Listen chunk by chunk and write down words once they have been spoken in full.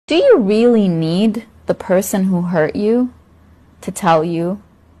Do you really need the person who hurt you to tell you,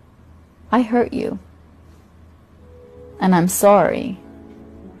 I hurt you, and I'm sorry,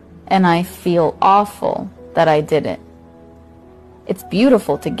 and I feel awful that I did it? It's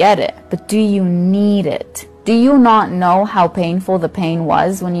beautiful to get it, but do you need it? Do you not know how painful the pain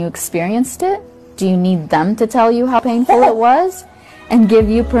was when you experienced it? Do you need them to tell you how painful it was and give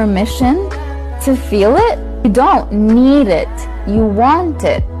you permission to feel it? You don't need it. You want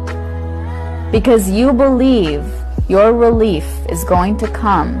it. Because you believe your relief is going to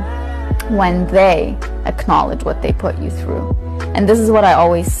come when they acknowledge what they put you through. And this is what I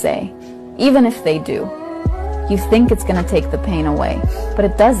always say. Even if they do, you think it's going to take the pain away, but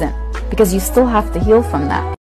it doesn't, because you still have to heal from that.